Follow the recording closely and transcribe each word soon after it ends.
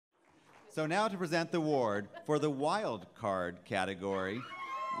So now to present the award for the wild card category,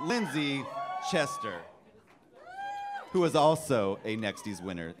 Lindsay Chester, who is also a NEXTies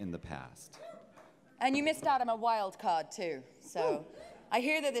winner in the past. And you missed out on a wild card too. So I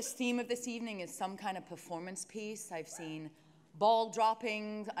hear that this theme of this evening is some kind of performance piece. I've seen ball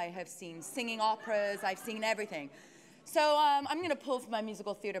droppings, I have seen singing operas, I've seen everything. So I'm going to pull from my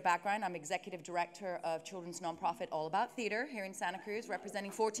musical theater background. I'm executive director of children's nonprofit All About Theater here in Santa Cruz,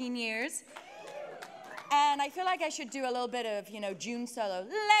 representing 14 years. And I feel like I should do a little bit of, June solo.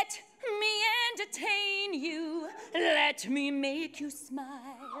 Let me entertain you. Let me make you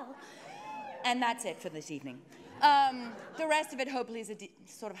smile. And that's it for this evening. The rest of it, hopefully, is a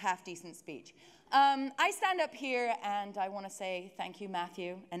sort of half-decent speech. I stand up here, and I want to say thank you,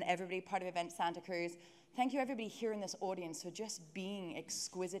 Matthew, and everybody part of Event Santa Cruz. Thank you, everybody here in this audience, for just being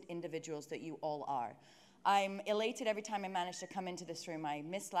exquisite individuals that you all are. I'm elated every time I manage to come into this room. I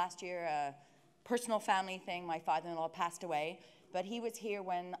missed last year a personal family thing. My father-in-law passed away, but he was here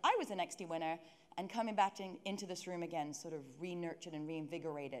when I was a NEXTies winner, and coming back into this room again sort of re-nurtured and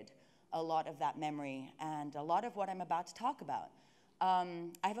reinvigorated a lot of that memory and a lot of what I'm about to talk about.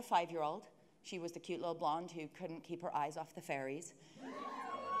 I have a 5-year-old. She was the cute little blonde who couldn't keep her eyes off the fairies.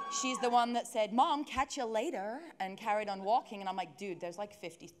 She's the one that said, "Mom, catch you later," and carried on walking. And I'm like, dude, there's like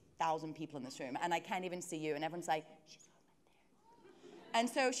 50,000 people in this room, and I can't even see you. And everyone's like, she's over there. And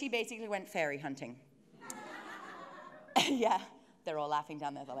so she basically went fairy hunting. Yeah, they're all laughing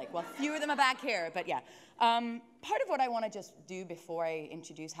down there. They're like, well, few of them are back here, but yeah. Part of what I want to just do before I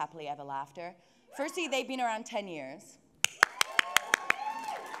introduce Happily Ever Laughter, firstly, they've been around 10 years.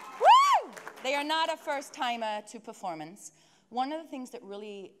 Woo! They are not a first-timer to performance. One of the things that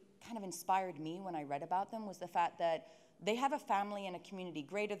really kind of inspired me when I read about them was the fact that they have a family and a community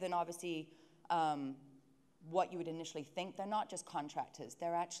greater than obviously what you would initially think. They're not just contractors.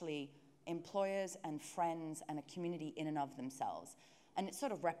 They're actually employers and friends and a community in and of themselves. And it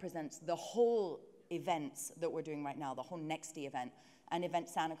sort of represents the whole events that we're doing right now, the whole NEXTies event and Event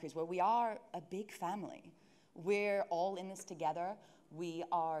Santa Cruz, where we are a big family. We're all in this together. We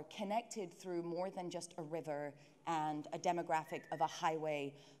are connected through more than just a river and a demographic of a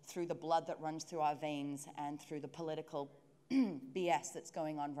highway, through the blood that runs through our veins and through the political BS that's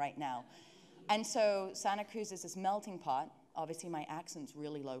going on right now. And so Santa Cruz is this melting pot. Obviously, my accent's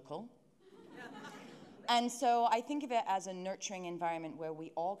really local. And so I think of it as a nurturing environment where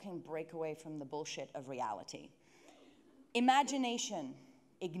we all can break away from the bullshit of reality. Imagination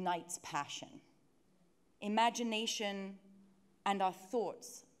ignites passion. Imagination and our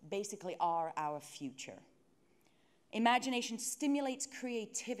thoughts basically are our future. Imagination stimulates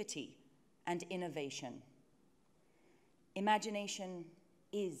creativity and innovation. Imagination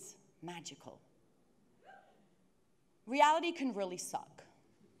is magical. Reality can really suck.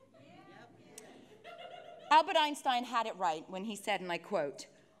 Albert Einstein had it right when he said, and I quote,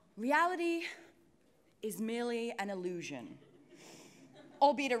 "Reality is merely an illusion,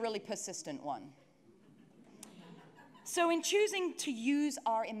 albeit a really persistent one." So in choosing to use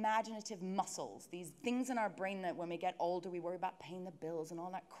our imaginative muscles, these things in our brain that when we get older, we worry about paying the bills and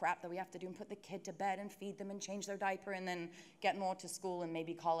all that crap that we have to do and put the kid to bed and feed them and change their diaper and then get more to school and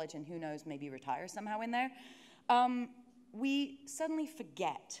maybe college and who knows, maybe retire somehow in there, we suddenly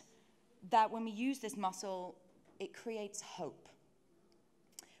forget that when we use this muscle, it creates hope.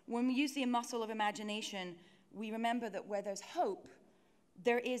 When we use the muscle of imagination, we remember that where there's hope,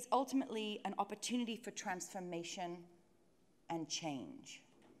 there is ultimately an opportunity for transformation and change.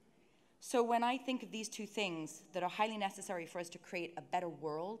 So when I think of these two things that are highly necessary for us to create a better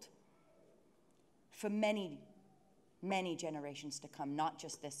world for many, many generations to come, not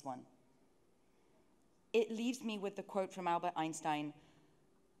just this one, it leaves me with the quote from Albert Einstein,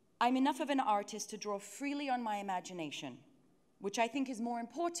 "I'm enough of an artist to draw freely on my imagination, which I think is more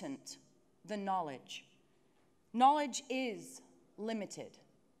important than knowledge. Knowledge is limited.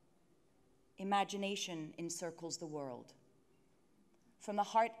 Imagination encircles the world." From the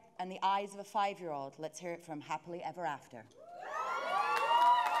heart and the eyes of a 5-year-old, let's hear it from Happily Ever After.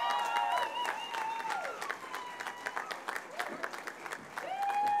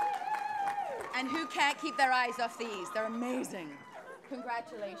 And who can't keep their eyes off these? They're amazing.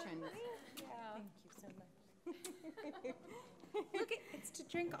 Congratulations. Thank you so much. Look, it's to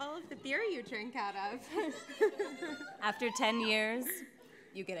drink all of the beer you drink out of. After 10 years,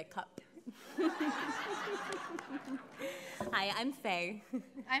 you get a cup. Hi, I'm Faye.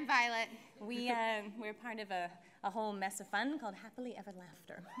 I'm Violet. We're part of a whole mess of fun called Happily Ever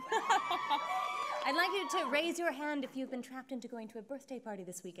Laughter. I'd like you to raise your hand if you've been trapped into going to a birthday party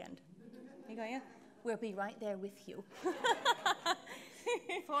this weekend. You go, yeah? We'll be right there with you.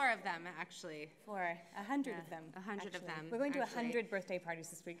 4 of them, actually. For 100 of them. 100 of actually. them, We're going to actually. 100 birthday parties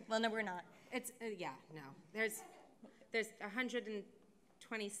this week. Well, no, we're not. It's, yeah, no. There's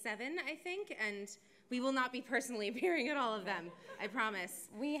 127, I think, and we will not be personally appearing at all of them, I promise.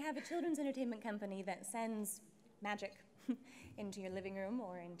 We have a children's entertainment company that sends magic into your living room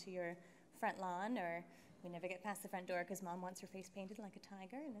or into your front lawn, or we never get past the front door because Mom wants her face painted like a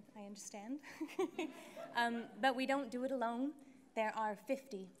tiger, and I understand. But we don't do it alone. There are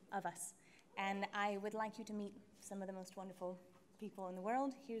 50 of us, and I would like you to meet some of the most wonderful people in the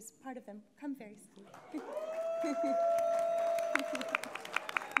world. Here's part of them. Come, fairies.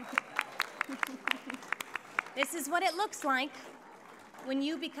 This is what it looks like when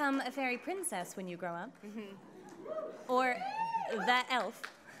you become a fairy princess when you grow up. Or the elf.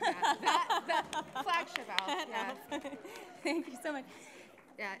 The flagship elf. Yeah. Thank you so much.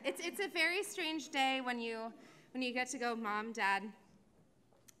 Yeah, it's a very strange day when you get to go, Mom, Dad,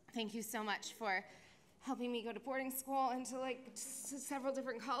 thank you so much for helping me go to boarding school and to several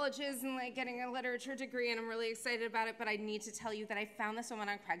different colleges and getting a literature degree, and I'm really excited about it, but I need to tell you that I found this woman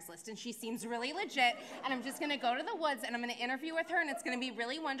on Craigslist and she seems really legit, and I'm just gonna go to the woods and I'm gonna interview with her, and it's gonna be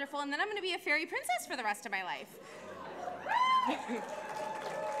really wonderful, and then I'm gonna be a fairy princess for the rest of my life.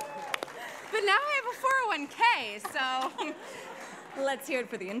 But now I have a 401k, so. Let's hear it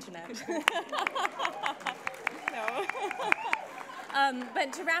for the internet. No.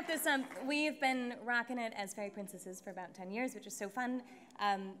 But to wrap this up, we've been rocking it as fairy princesses for about 10 years, which is so fun.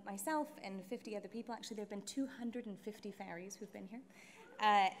 Myself and 50 other people, actually there have been 250 fairies who've been here.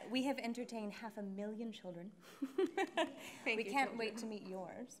 We have entertained 500,000 children. We can't wait to meet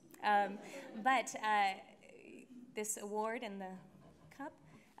yours. But this award and the cup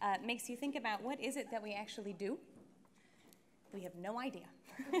makes you think about what is it that we actually do. We have no idea.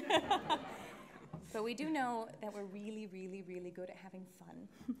 But we do know that we're really, really, really good at having fun.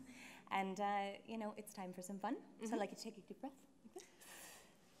 And, you know, it's time for some fun. So I'd like you to take a deep breath.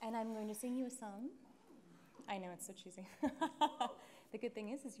 And I'm going to sing you a song. I know, it's so cheesy. The good thing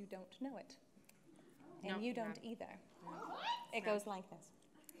is you don't know it. And you don't either. It goes like this.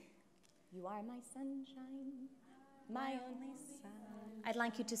 You are my sunshine, my only sun. I'd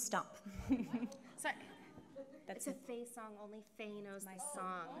like you to stop. Sorry. That's It's a Faye song, only Faye knows the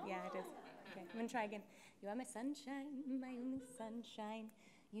song. Yeah, it is. Okay, I'm gonna try again. You are my sunshine, my only sunshine.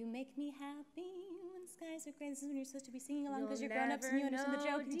 You make me happy when skies are gray. This is when you're supposed to be singing along because you're grown-ups and you understand the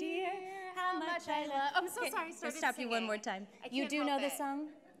joke. Dear, how much I love. I'm so sorry, Let's stop you one more time. You do know this song?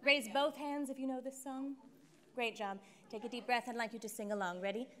 Raise both hands if you know this song. Great job. Take a deep breath. I'd like you to sing along.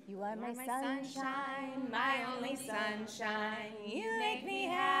 Ready? You are my sunshine, my only sunshine. You make me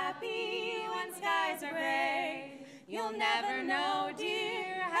happy when skies are gray. You'll never know,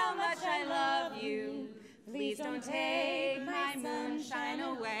 dear, how much I love you. Please don't take my sunshine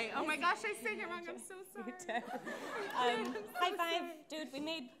away. Oh my gosh, I sang it wrong. I'm so sorry. High five, dude. We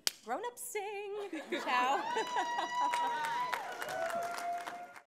made grown-ups sing. Ciao.